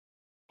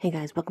Hey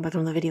guys, welcome back to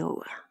another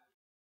video.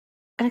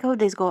 And a couple of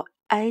days ago,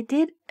 I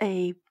did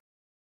a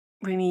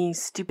really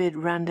stupid,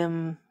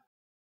 random,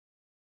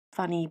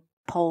 funny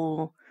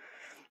poll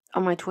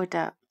on my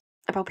Twitter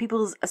about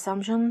people's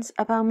assumptions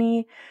about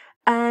me.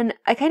 And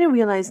I kind of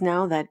realize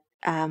now that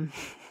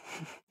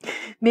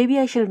maybe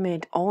I should have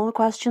made all the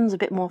questions a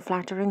bit more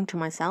flattering to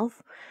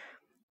myself,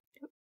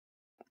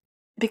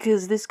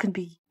 because this could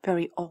be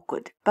very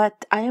awkward.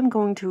 But I am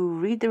going to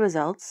read the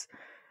results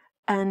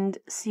and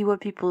see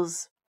what the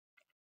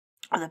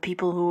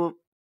people who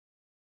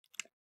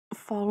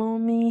follow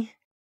me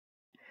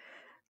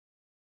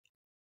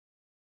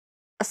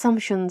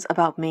assumptions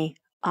about me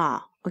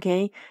are.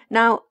 Okay,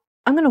 now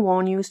I'm gonna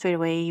warn you straight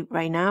away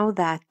right now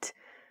that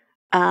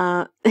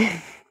I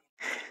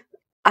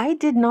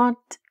did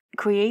not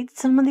create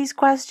some of these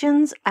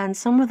questions, and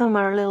some of them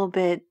are a little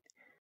bit.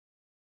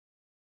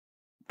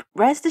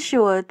 Rest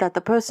assured that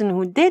the person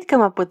who did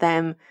come up with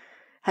them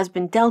has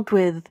been dealt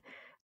with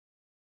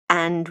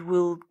and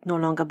will no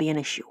longer be an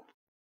issue.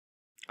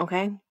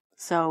 Okay,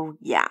 so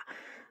yeah,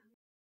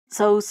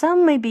 so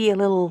some may be a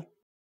little.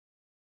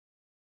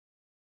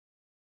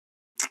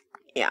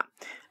 Yeah,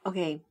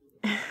 okay.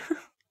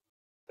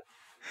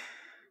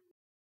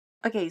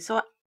 Okay,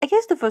 so I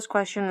guess the first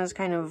question is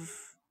kind of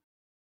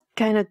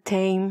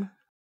tame,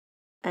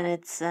 and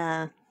it's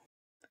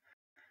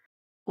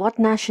what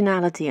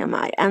nationality am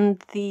I?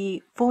 And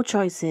the four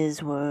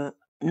choices were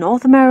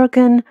North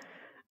American,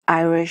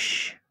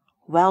 Irish,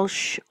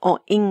 Welsh, or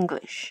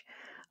English.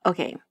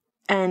 Okay,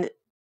 and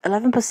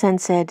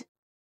 11% said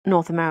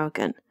North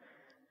American.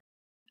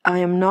 I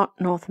am not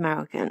North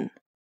American.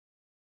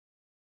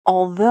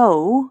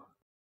 Although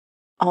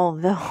a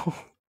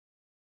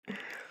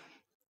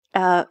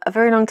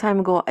very long time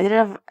ago, I did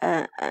have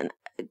a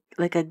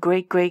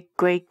great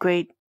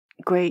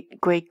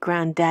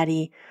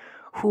granddaddy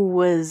who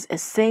was a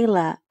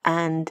sailor,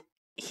 and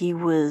he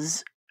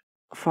was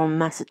from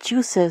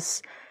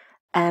Massachusetts,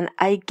 and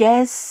I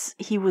guess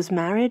he was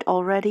married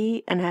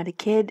already and had a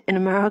kid in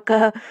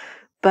America,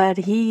 but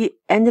he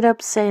ended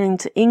up sailing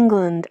to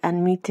England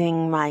and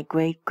meeting my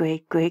great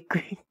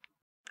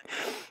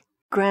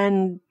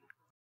grandmom,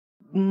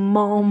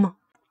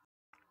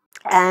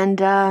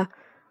 and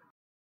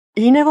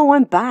he never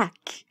went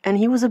back, and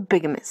he was a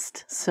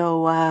bigamist.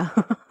 So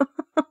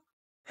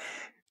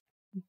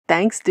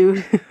thanks,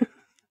 dude. A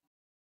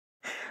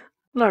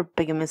lot of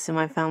bigamists in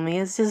my family.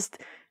 It's just,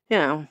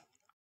 no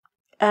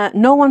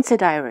one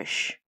said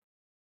Irish.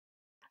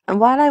 And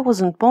while I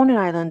wasn't born in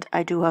Ireland,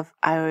 I do have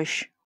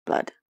Irish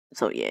blood.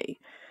 So yay.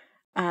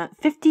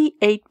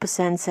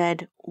 58%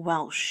 said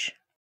Welsh.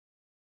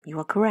 You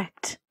are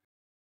correct.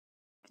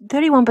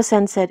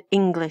 31% said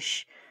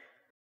English.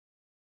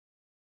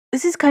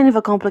 This is kind of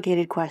a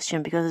complicated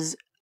question because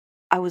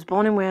I was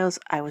born in Wales,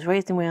 I was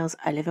raised in Wales,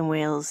 I live in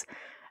Wales.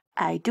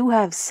 I do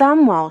have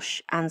some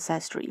Welsh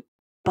ancestry,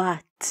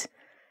 but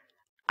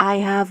I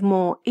have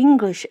more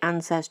English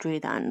ancestry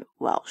than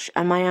Welsh,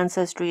 and my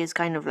ancestry is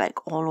kind of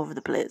like all over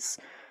the place.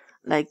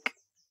 Like,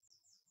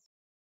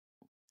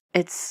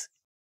 it's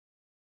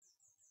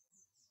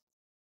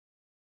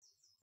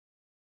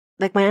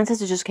like my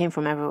ancestors just came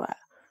from everywhere.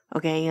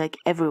 Okay, like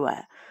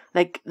everywhere,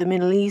 like the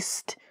Middle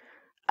East,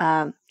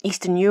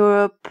 Eastern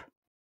Europe,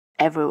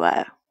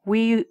 everywhere.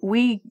 We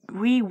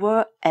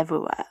were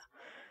everywhere.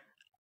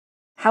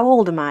 How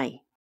old am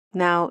I?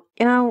 Now,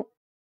 I'm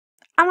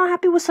not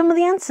happy with some of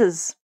the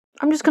answers.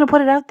 I'm just gonna put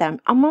it out there.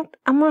 I'm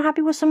not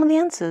happy with some of the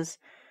answers.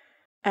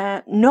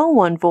 No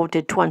one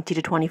voted 20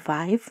 to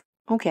 25.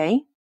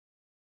 Okay,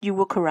 you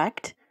were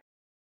correct.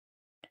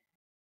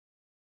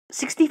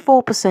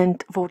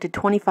 64% voted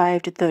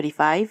 25 to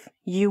 35.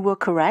 You were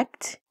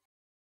correct.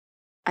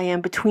 I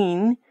am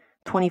between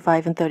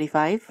 25 and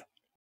 35.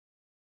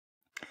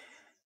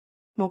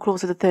 More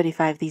closer to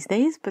 35 these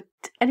days, but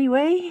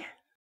anyway,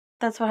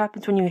 that's what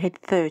happens when you hit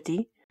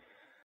 30.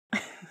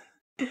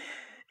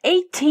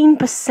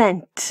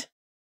 18%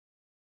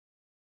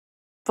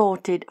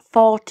 voted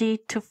 40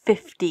 to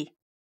 50.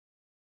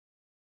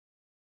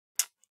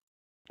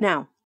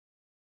 Now,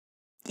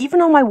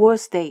 even on my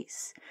worst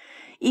days,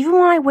 even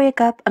when I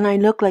wake up and I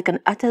look like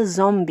an utter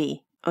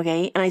zombie,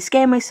 okay, and I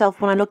scare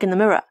myself when I look in the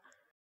mirror,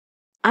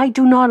 I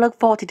do not look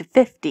 40 to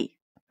 50,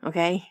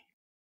 okay?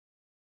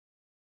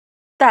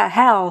 The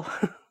hell?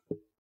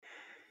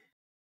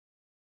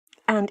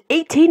 And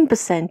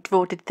 18%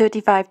 voted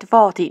 35 to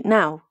 40.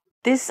 Now,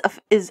 this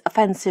is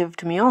offensive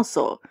to me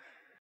also,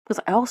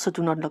 because I also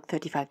do not look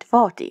 35 to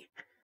 40.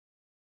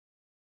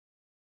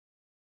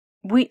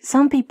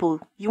 Some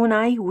people, you and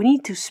I, we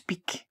need to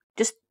speak.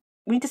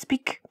 We need to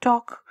speak,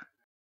 talk.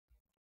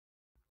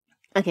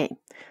 Okay,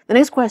 the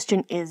next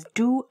question is,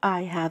 do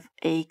I have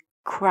a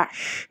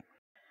crush?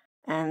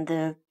 And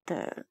the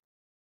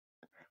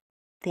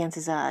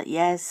answers are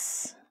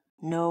yes,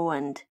 no,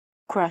 and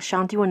crush.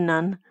 Aren't you a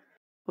nun?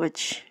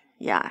 Which,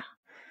 yeah,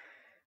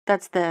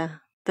 that's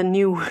the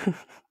new...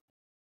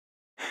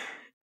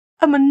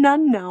 I'm a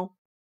nun now.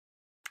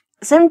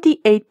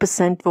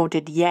 78%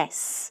 voted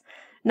yes.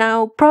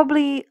 Now,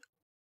 probably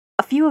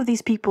a few of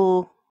these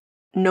people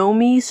know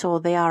me, so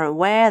they are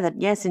aware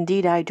that yes,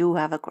 indeed, I do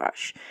have a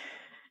crush.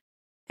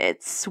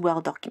 It's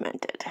well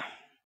documented.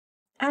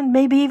 And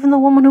maybe even the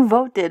woman who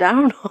voted, I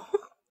don't know.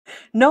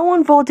 No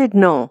one voted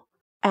no.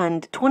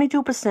 And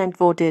 22%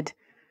 voted,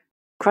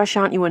 crush,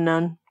 aren't you a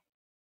nun?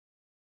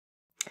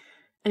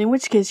 And in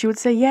which case you would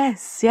say,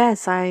 yes,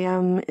 I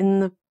am in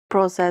the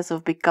process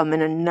of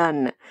becoming a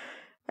nun.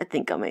 I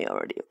think I may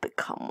already have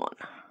become one.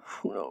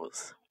 Who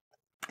knows?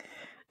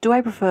 Do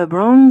I prefer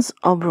blondes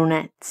or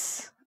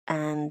brunettes?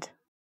 And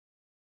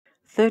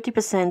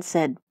 30%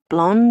 said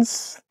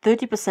blondes,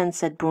 30%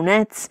 said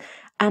brunettes,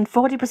 and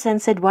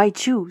 40% said white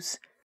shoes.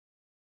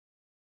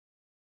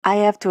 I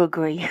have to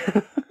agree.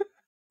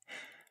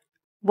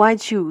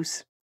 White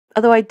shoes.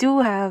 Although I do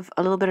have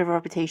a little bit of a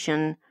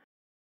reputation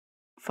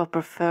for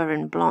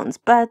preferring blondes,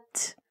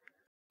 but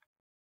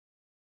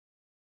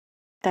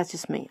that's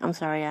just me. I'm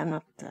sorry, I'm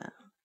not...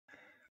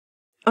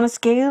 On a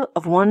scale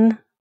of 1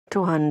 to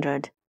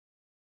 100,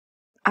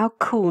 how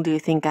cool do you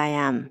think I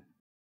am?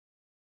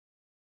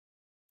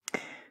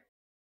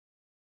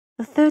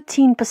 The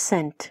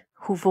 13%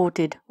 who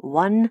voted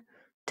 1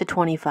 to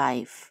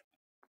 25.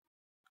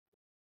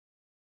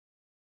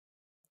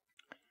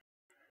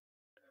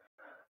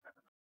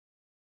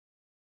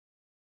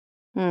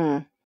 Hmm.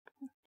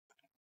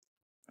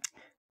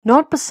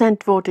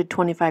 0% voted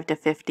 25 to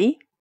 50.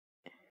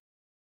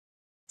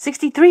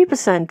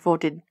 63%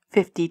 voted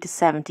 50 to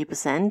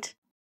 70%.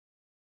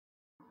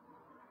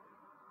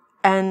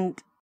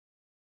 And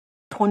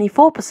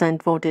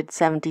 24% voted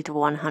 70 to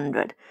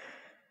 100.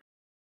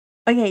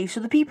 Okay, so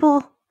the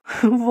people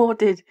who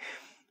voted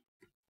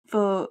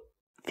for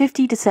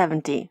 50 to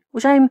 70,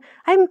 which I'm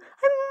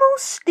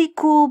mostly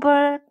cool,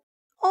 but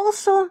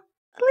also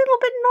a little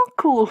bit not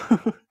cool.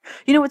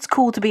 You know it's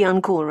cool to be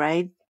uncool,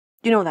 right?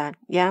 You know that,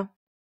 yeah?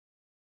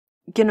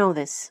 You know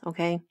this,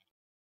 okay?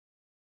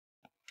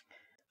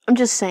 I'm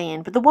just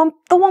saying, but the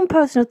one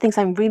person who thinks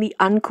I'm really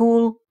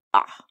uncool,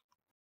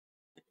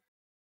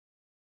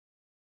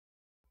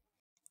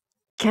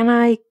 can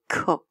I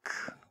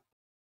cook?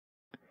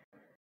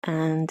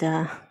 And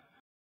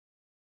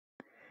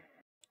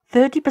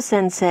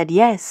 30% said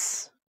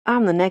yes,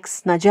 I'm the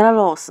next Nigella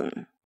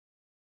Lawson.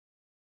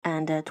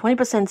 And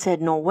 20%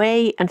 said no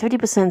way, and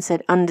 30%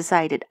 said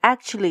undecided.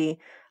 Actually,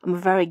 I'm a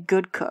very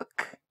good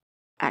cook.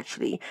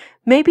 Actually,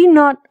 maybe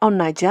not on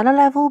Nigella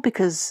level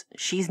because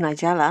she's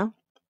Nigella,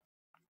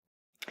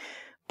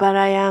 but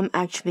I am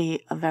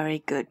actually a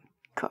very good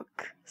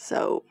cook.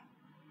 So,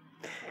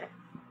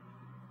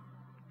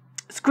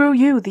 screw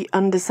you, the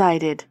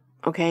undecided,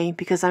 okay?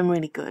 Because I'm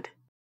really good.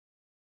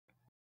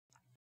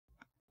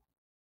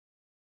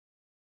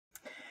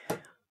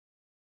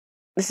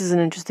 This is an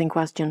interesting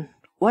question.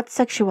 What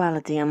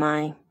sexuality am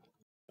I?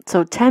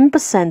 So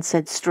 10%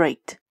 said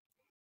straight.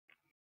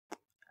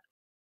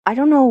 I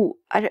don't know.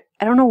 I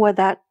don't know where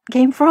that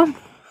came from.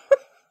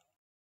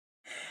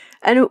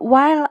 And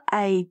while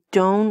I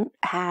don't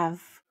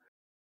have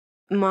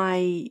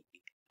my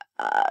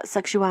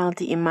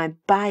sexuality in my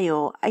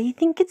bio, I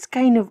think it's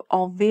kind of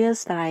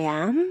obvious that I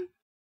am.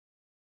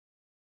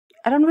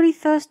 I don't really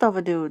thirst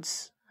over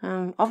dudes,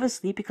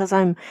 obviously because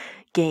I'm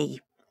gay.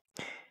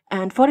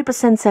 And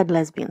 40% said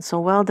lesbian, so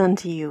well done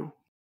to you.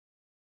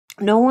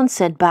 No one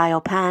said bi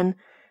or pan,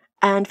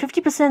 and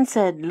 50%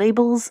 said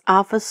labels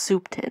are for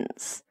soup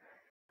tins.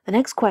 The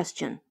next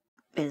question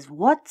is,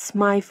 what's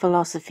my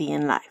philosophy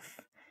in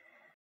life?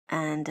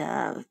 And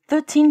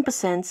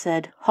 13%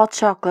 said hot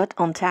chocolate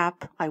on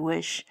tap, I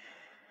wish.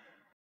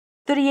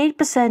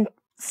 38%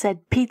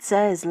 said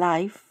pizza is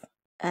life.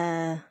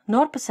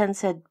 0%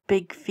 said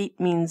big feet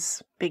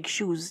means big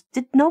shoes.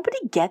 Did nobody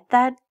get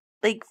that,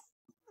 like,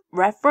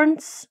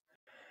 reference?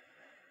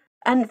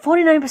 And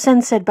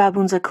 49% said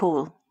baboons are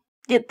cool.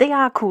 Yeah, they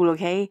are cool,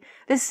 okay?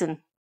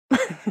 Listen.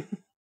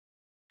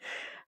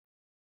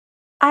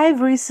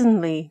 I've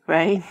recently,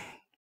 right?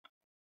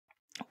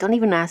 Don't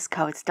even ask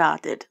how it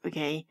started,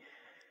 okay?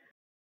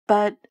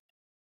 But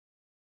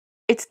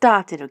it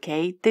started,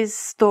 okay? This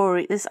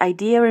story, this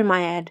idea in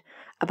my head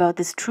about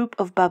this troop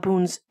of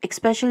baboons,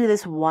 especially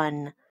this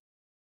one.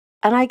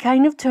 And I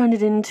kind of turned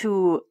it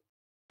into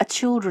a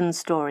children's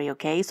story,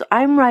 okay? So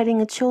I'm writing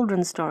a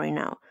children's story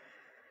now.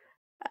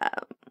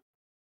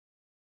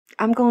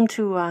 I'm going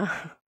to,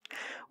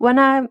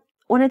 when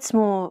it's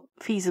more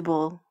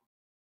feasible,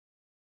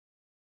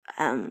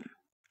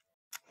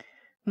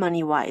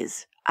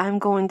 money-wise, I'm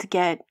going to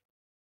get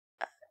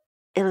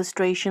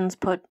illustrations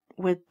put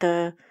with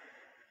the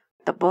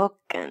book,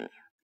 and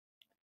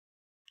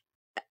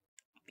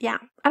yeah,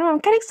 I don't know,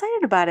 I'm kind of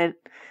excited about it.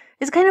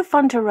 It's kind of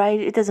fun to write.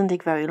 It doesn't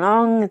take very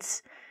long.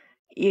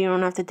 You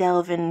don't have to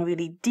delve in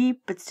really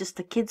deep. It's just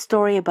a kid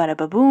story about a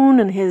baboon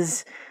and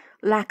his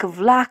lack of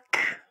luck.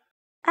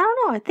 I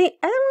don't know.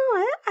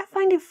 I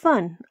find it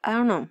fun. I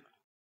don't know.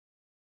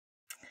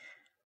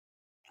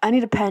 I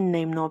need a pen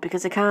name though,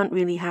 because I can't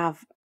really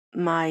have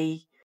my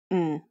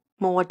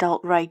more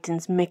adult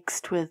writings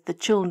mixed with the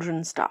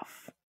children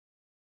stuff.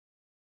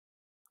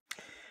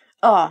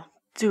 Oh,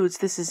 dudes,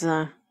 this is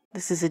a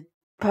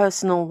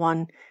personal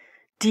one.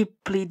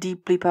 Deeply,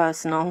 deeply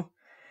personal.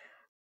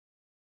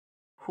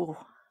 Whew.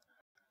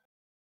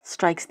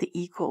 Strikes the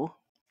equal.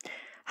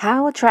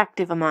 How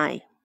attractive am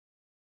I?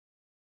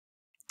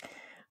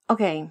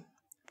 Okay,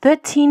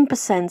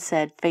 13%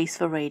 said face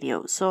for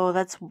radio. So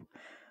that's,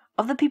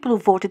 of the people who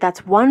voted,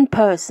 that's one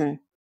person.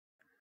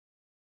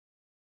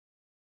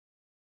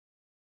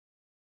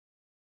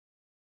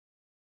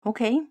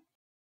 Okay.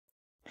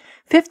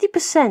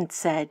 50%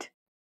 said,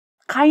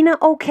 kinda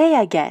okay,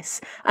 I guess.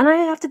 And I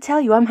have to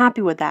tell you, I'm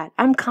happy with that.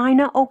 I'm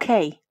kinda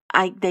okay.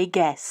 They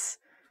guess.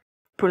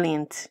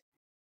 Brilliant.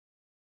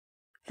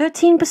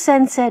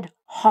 13% said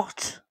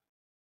hot.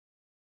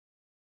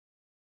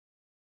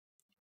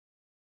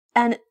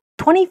 And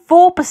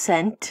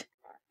 24%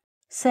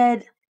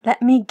 said,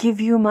 let me give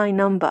you my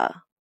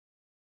number.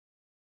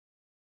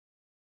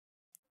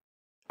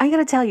 I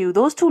gotta tell you,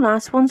 those two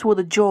last ones were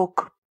the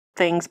joke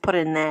things put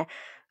in there.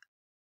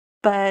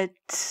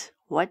 But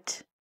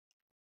what?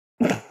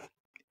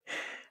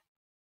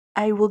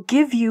 I will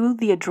give you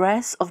the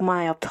address of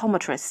my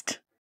optometrist.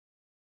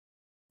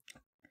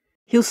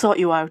 He'll sort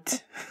you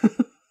out.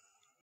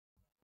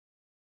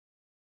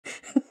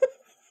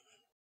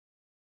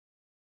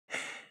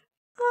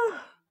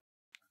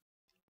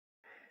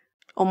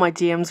 All my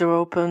DMs are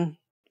open,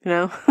 you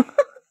know?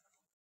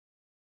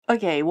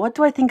 Okay, what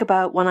do I think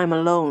about when I'm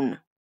alone?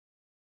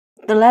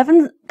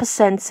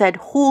 11% said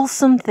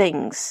wholesome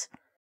things.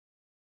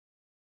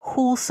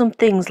 Wholesome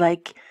things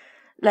like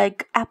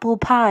apple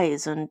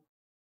pies and...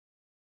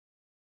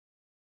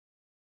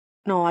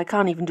 No, I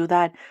can't even do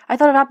that. I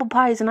thought of apple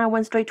pies and I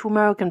went straight to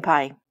American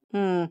Pie.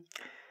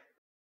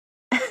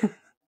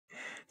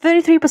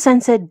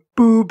 33% said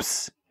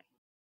boobs.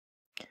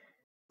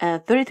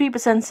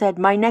 33% said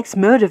my next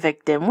murder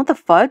victim. What the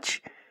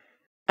fudge?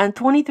 And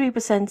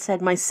 23%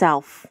 said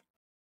myself.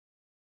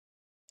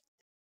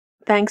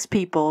 Thanks,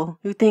 people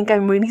who think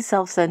I'm really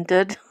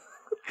self-centered.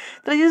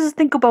 That I just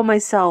think about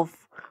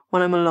myself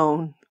when I'm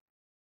alone.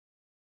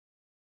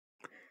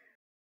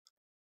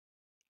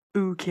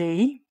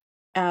 Okay.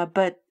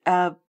 But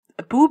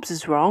boobs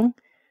is wrong.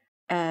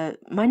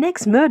 My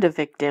next murder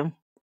victim.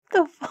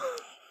 The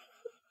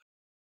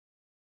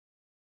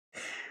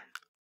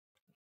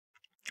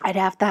I'd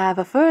have to have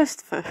a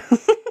first.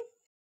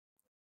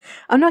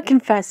 I'm not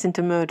confessing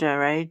to murder,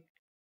 right?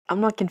 I'm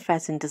not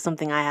confessing to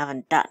something I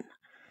haven't done.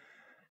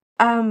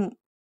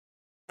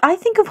 I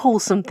think of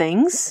wholesome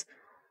things.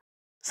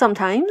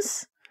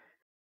 Sometimes.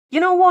 You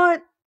know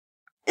what?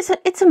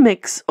 It's a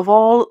mix of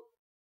all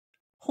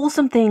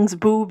wholesome things,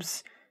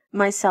 boobs,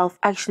 myself.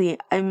 Actually,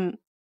 I'm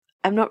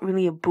not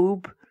really a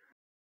boob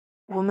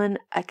woman.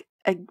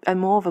 I'm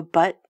more of a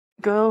butt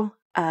girl.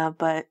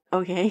 But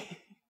okay.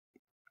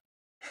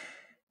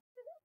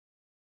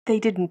 They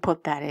didn't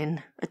put that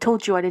in. I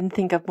told you I didn't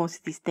think of most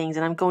of these things,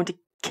 and I'm going to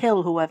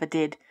kill whoever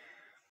did.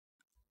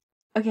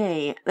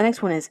 Okay, the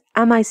next one is,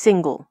 am I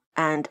single?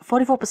 And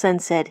 44%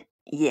 said,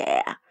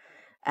 yeah.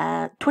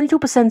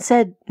 22%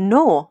 said,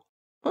 no.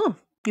 Oh,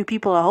 you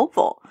people are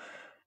hopeful.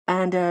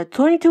 And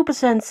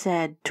 22%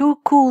 said,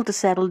 too cool to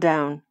settle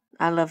down.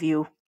 I love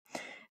you.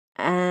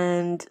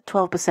 And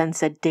 12%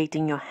 said,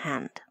 dating your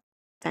hand.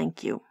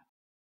 Thank you.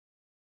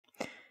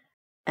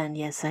 And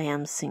yes, I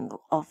am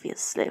single,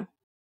 obviously.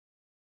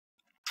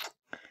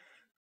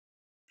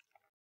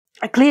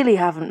 I clearly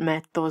haven't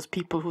met those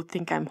people who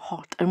think I'm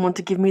hot and want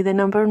to give me their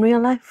number in real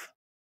life.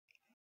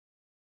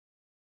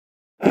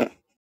 This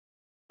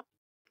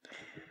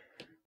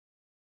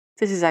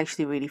is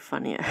actually really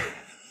funnier.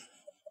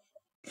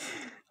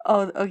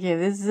 Oh, okay,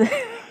 this is...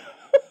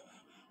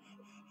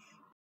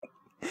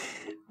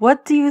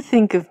 What do you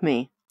think of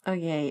me?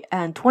 Okay,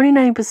 and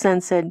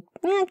 29% said,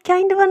 yeah,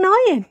 kind of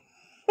annoying.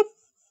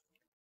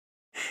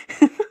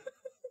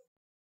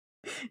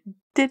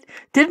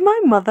 Did my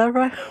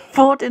mother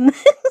vote in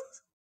this?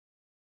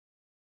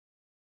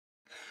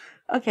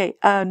 Okay,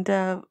 and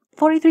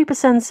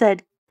 43%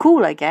 said,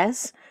 cool, I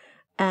guess.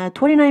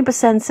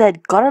 29%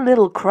 said, got a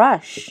little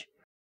crush.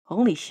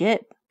 Holy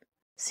shit.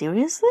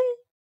 Seriously?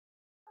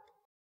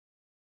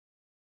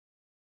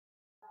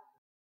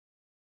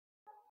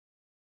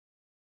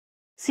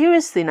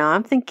 Seriously now,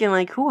 I'm thinking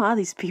like, who are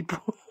these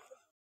people?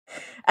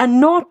 And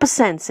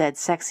 0% said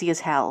sexy as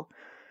hell.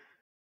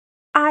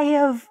 I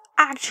have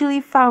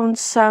actually found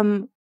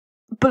some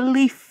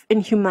belief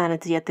in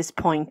humanity at this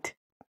point.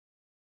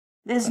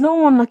 There's no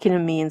one looking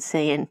at me and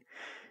saying,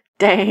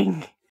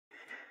 dang,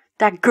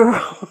 that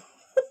girl.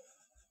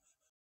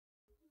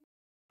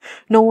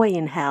 No way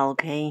in hell,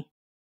 okay?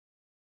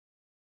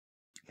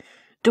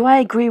 Do I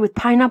agree with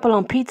pineapple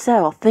on pizza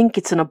or think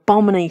it's an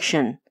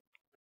abomination?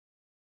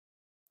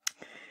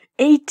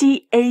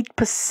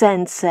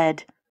 88%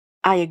 said,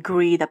 I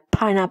agree that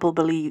pineapple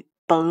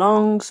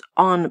belongs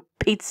on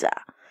pizza.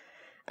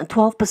 And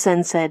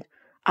 12% said,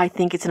 I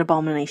think it's an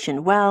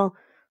abomination. Well,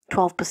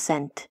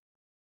 12%.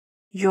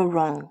 You're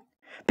wrong.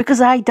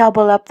 Because I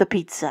double up the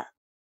pizza.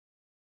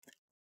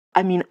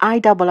 I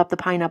double up the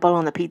pineapple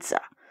on the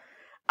pizza.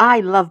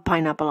 I love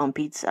pineapple on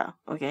pizza,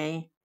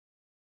 okay?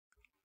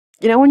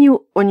 You know when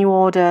you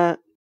order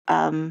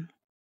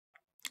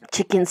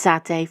chicken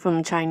satay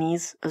from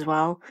Chinese as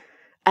well,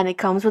 and it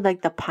comes with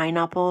like the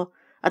pineapple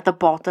at the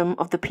bottom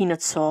of the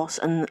peanut sauce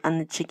and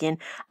the chicken.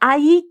 I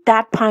eat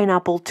that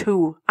pineapple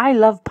too. I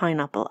love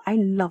pineapple. I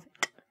love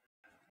it.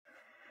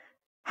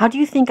 How do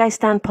you think I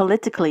stand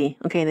politically?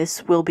 Okay,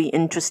 this will be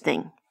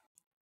interesting.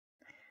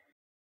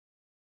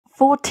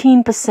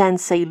 14%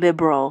 say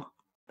liberal.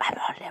 I'm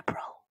not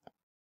liberal.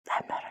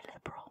 I'm not a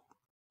liberal.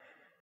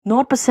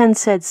 0%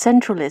 said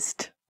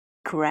centralist.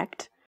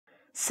 Correct.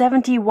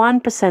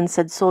 71%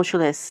 said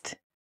socialist.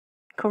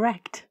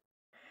 Correct.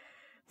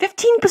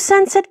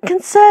 15% said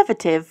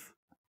conservative.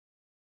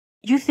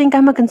 You think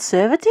I'm a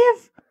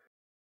conservative?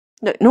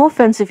 No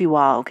offense if you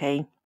are,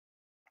 okay?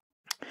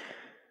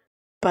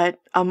 But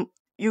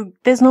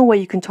there's no way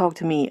you can talk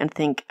to me and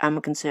think I'm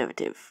a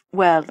conservative.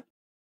 Well,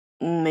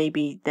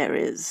 maybe there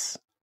is.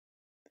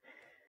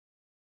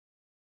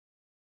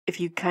 If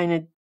you kind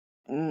of,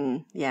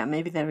 yeah,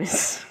 maybe there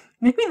is.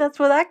 Maybe that's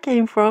where that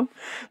came from.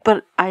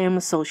 But I am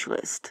a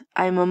socialist.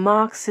 I am a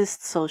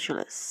Marxist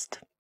socialist.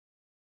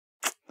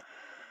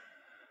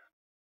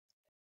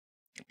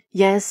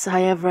 Yes,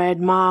 I have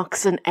read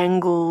Marx and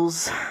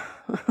Engels.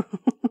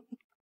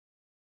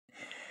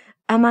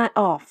 Am I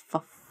off?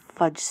 For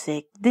fudge's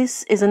sake.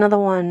 This is another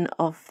one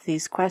of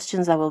these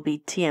questions that will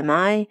be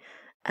TMI,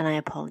 and I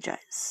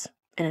apologize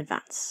in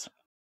advance.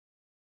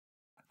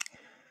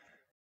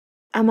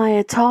 Am I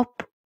a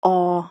top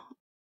or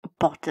a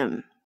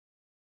bottom?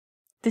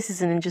 This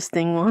is an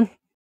interesting one.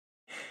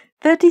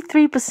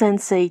 33%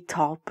 say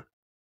top,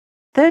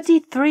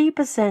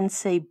 33%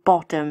 say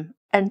bottom,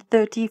 and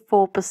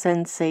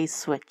 34% say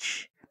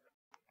switch.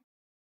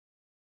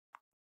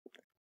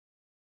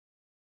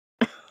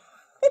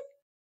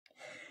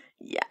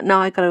 Yeah, now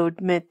I gotta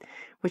admit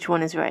which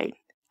one is right.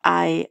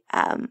 I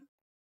am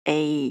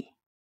a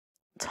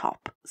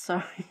top.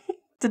 Sorry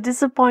to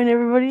disappoint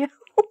everybody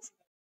else.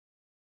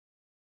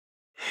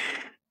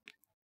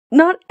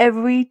 Not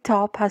every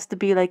top has to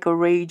be like a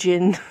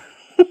raging.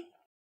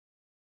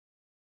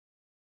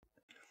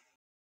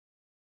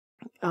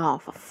 Oh,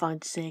 for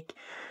fudge's sake.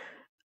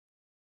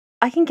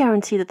 I can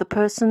guarantee that the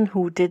person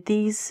who did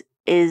these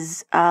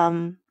is,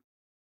 well,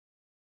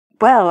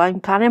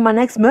 I'm planning my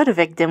next murder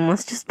victim.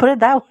 Let's just put it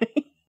that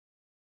way.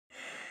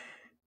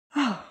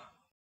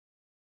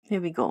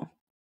 Here we go.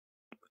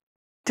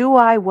 Do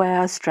I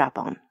wear a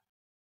strap-on?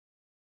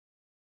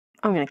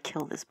 I'm gonna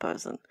kill this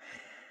person.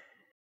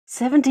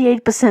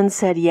 78%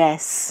 said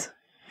yes.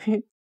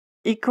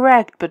 You're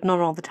correct, but not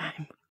all the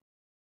time.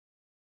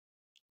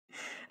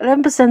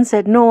 11%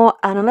 said no,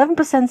 and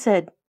 11%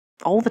 said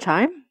all the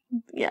time?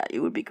 Yeah,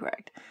 you would be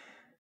correct.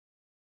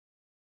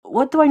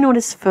 What do I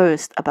notice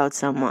first about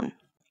someone?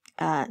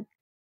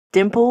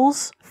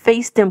 Dimples,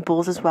 face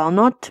dimples as well,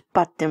 not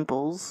butt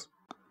dimples.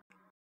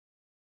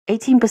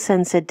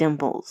 18% said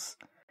dimples.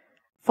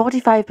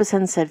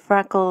 45% said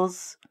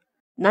freckles.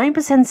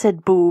 9%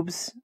 said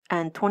boobs,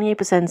 and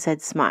 28%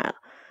 said smile.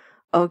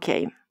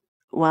 Okay,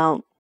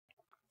 well,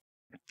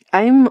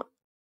 I'm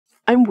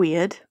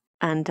weird,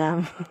 and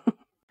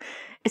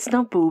it's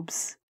not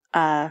boobs,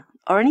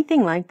 or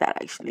anything like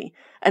that actually,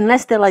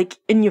 unless they're like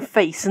in your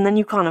face, and then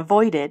you can't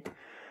avoid it.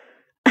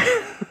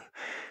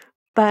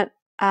 But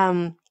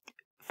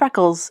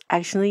freckles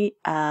actually,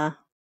 I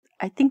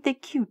think they're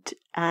cute,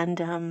 and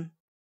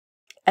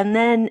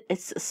then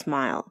it's a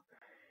smile.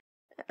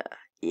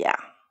 Yeah,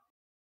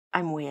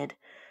 I'm weird.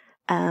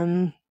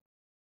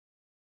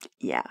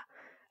 Yeah,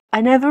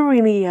 I never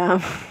really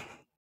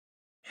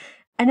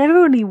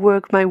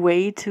work my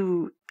way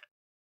to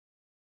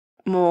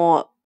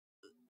more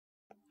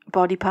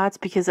body parts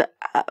because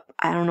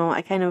I don't know,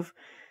 I kind of,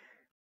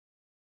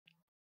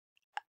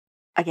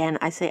 again,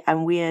 I say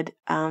I'm weird.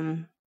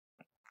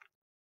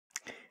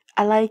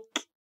 I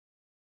like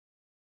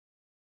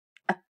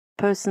a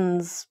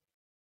person's,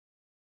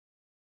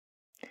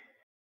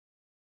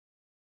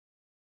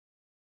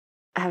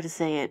 how to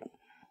say it,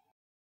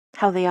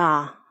 how they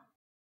are.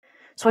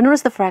 So I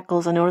notice the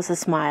freckles, I notice the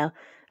smile,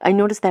 I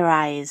notice their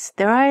eyes.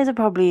 Their eyes are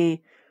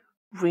probably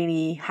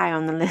really high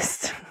on the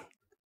list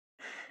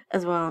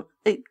as well.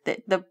 They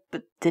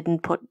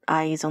didn't put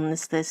eyes on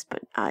this list,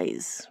 but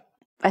eyes.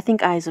 I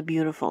think eyes are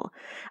beautiful.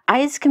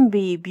 Eyes can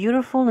be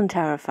beautiful and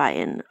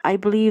terrifying. I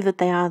believe that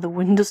they are the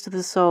windows to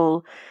the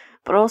soul,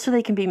 but also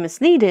they can be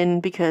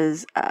misleading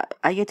because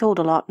I get told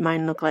a lot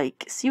mine look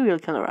like serial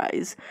killer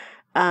eyes.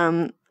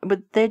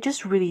 But they're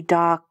just really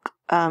dark,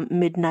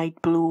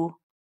 midnight blue,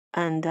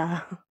 and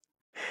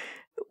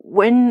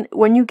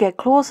when you get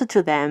closer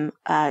to them,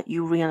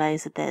 you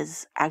realize that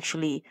there's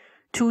actually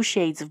two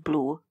shades of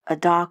blue, a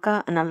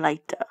darker and a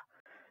lighter,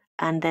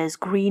 and there's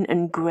green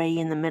and grey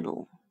in the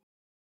middle.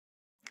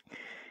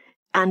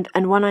 And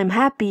when I'm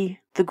happy,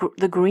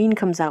 the green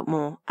comes out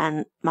more,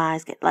 and my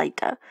eyes get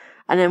lighter.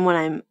 And then when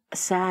I'm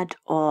sad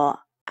or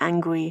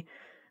angry,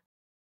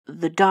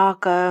 the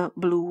darker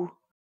blue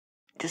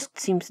just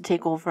seems to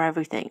take over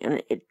everything,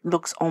 and it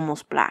looks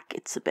almost black.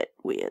 It's a bit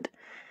weird,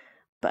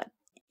 but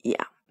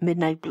yeah,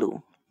 midnight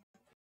blue.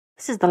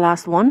 This is the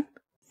last one,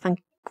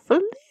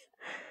 thankfully.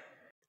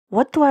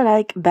 What do I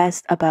like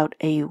best about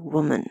a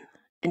woman?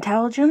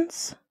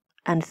 Intelligence,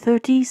 and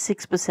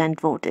 36%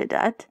 voted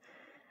at.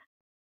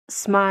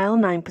 Smile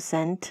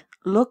 9%,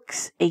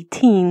 looks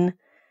 18%,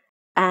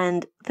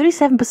 and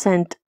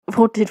 37%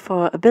 voted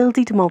for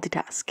ability to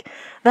multitask.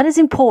 That is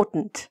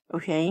important,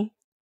 okay?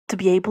 To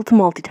be able to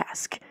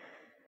multitask.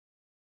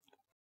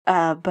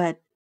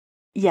 But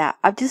yeah,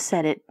 I've just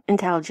said it.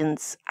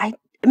 Intelligence.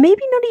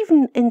 Maybe not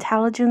even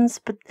intelligence,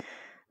 but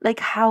like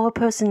how a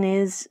person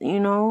is,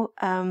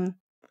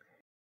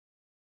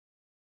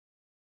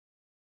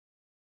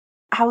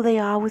 how they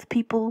are with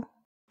people,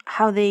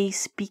 how they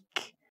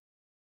speak,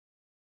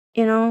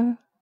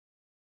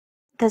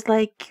 there's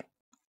like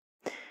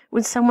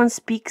when someone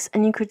speaks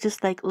and you could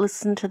just like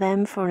listen to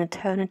them for an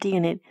eternity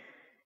and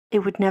it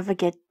would never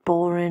get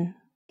boring,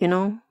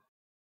 because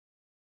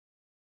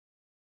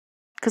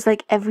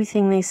like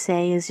everything they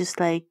say is just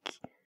like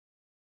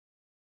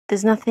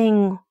there's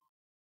nothing,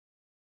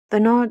 they're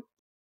not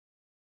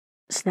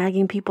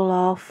snagging people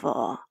off,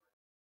 or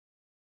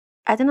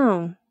I don't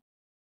know,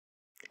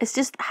 it's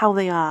just how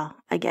they are,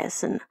 I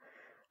guess, and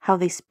how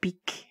they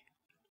speak.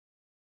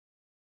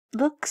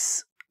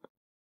 Looks,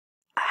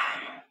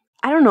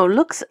 I don't know,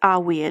 looks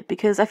are weird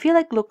because I feel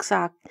like looks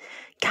are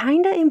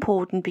kind of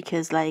important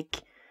because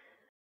like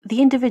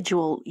the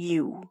individual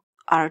you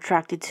are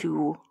attracted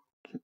to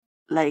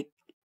like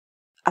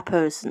a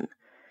person,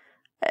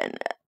 and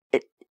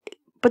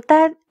but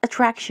that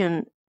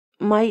attraction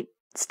might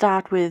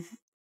start with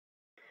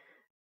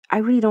I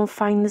really don't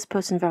find this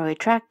person very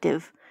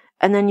attractive,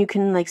 and then you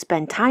can like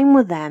spend time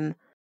with them,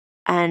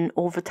 and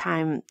over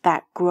time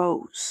that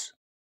grows,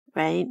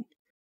 right?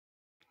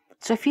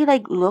 So I feel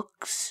like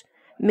looks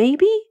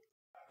maybe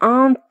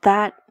aren't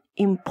that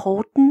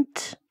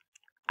important.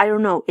 I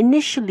don't know.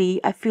 Initially,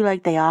 I feel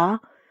like they are,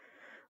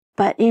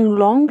 but in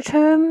long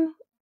term,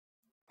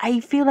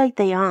 I feel like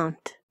they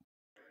aren't.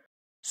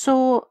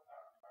 So,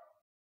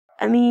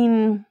 I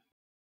mean,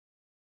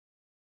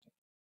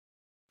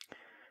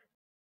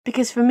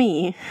 because for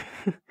me,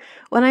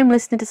 when I'm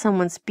listening to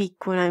someone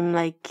speak, when I'm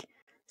like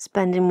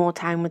spending more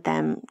time with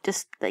them,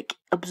 just like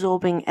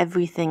absorbing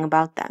everything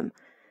about them,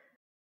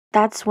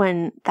 that's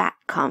when that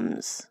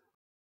comes.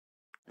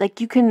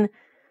 Like you can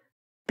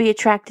be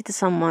attracted to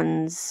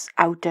someone's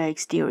outer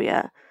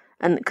exterior,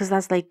 and because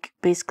that's like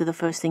basically the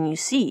first thing you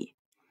see.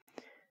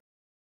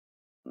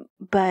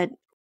 But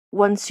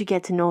once you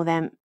get to know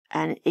them,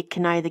 and it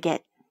can either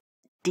get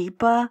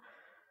deeper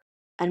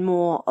and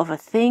more of a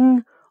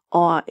thing,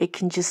 or it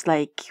can just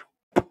like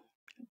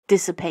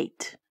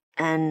dissipate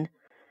and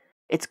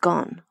it's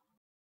gone.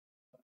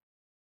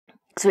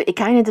 So it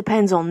kind of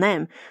depends on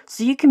them.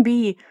 So you can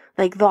be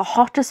like the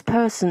hottest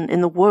person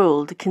in the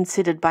world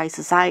considered by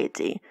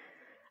society,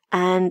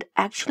 and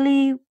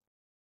actually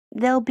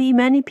there'll be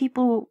many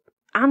people who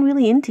aren't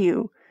really into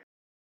you.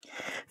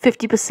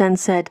 50%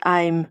 said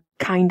I'm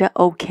kinda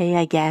okay,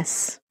 I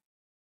guess.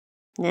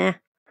 Yeah,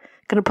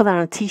 gonna put that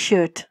on a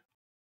t-shirt.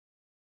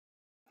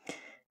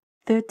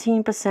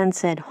 13%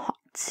 said hot.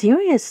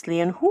 Seriously,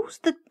 and who's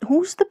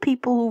the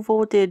people who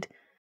voted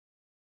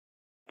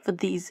for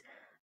these,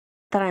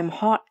 that I'm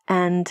hot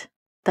and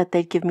that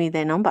they'd give me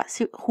their number?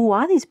 See, who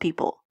are these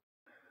people?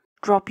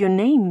 Drop your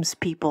names,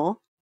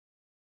 people.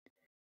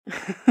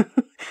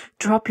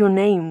 Drop your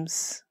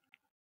names.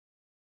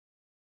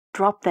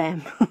 Drop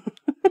them.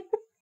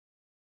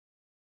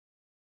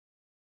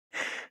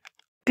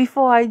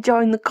 Before I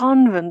join the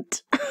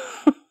convent.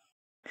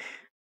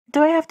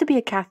 Do I have to be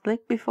a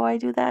Catholic before I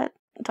do that?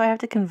 Do I have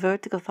to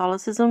convert to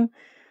Catholicism?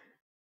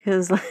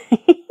 Because like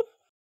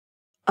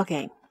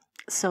okay,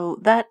 so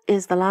that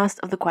is the last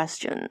of the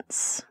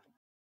questions.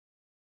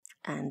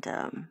 And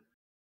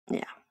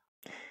yeah.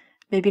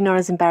 Maybe not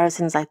as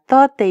embarrassing as I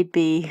thought they'd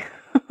be.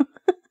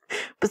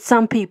 But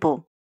some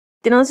people,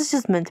 this is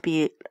just meant to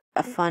be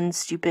a fun,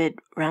 stupid,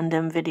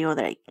 random video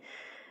that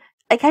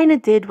I kind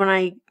of did when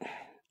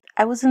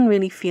I wasn't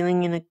really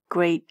feeling in a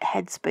great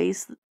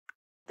headspace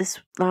this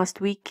last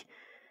week.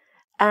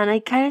 And I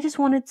kind of just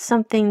wanted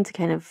something to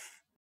kind of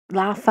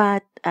laugh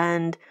at,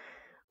 and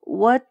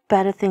what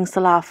better things to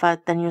laugh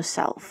at than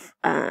yourself?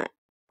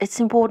 It's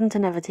important to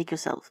never take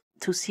yourself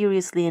too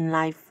seriously in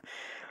life,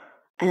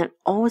 and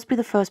always be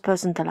the first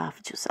person to laugh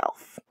at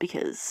yourself,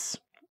 because,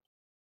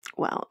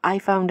 well, I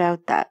found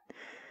out that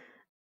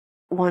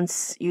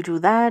once you do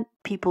that,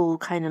 people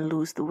kind of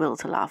lose the will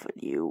to laugh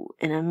at you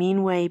in a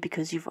mean way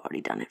because you've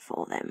already done it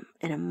for them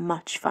in a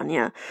much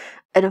funnier,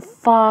 in a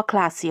far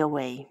classier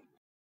way.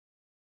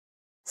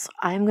 So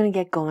I'm gonna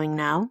get going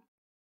now,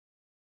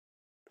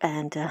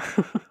 and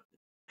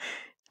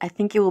I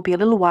think it will be a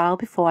little while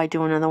before I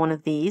do another one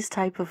of these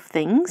type of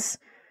things.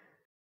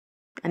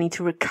 I need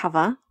to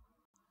recover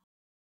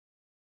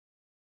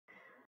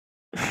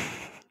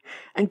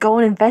and go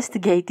and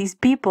investigate these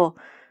people.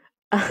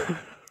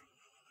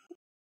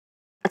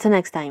 Until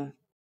next time,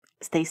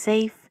 stay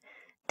safe,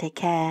 take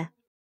care,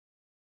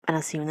 and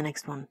I'll see you in the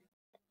next one.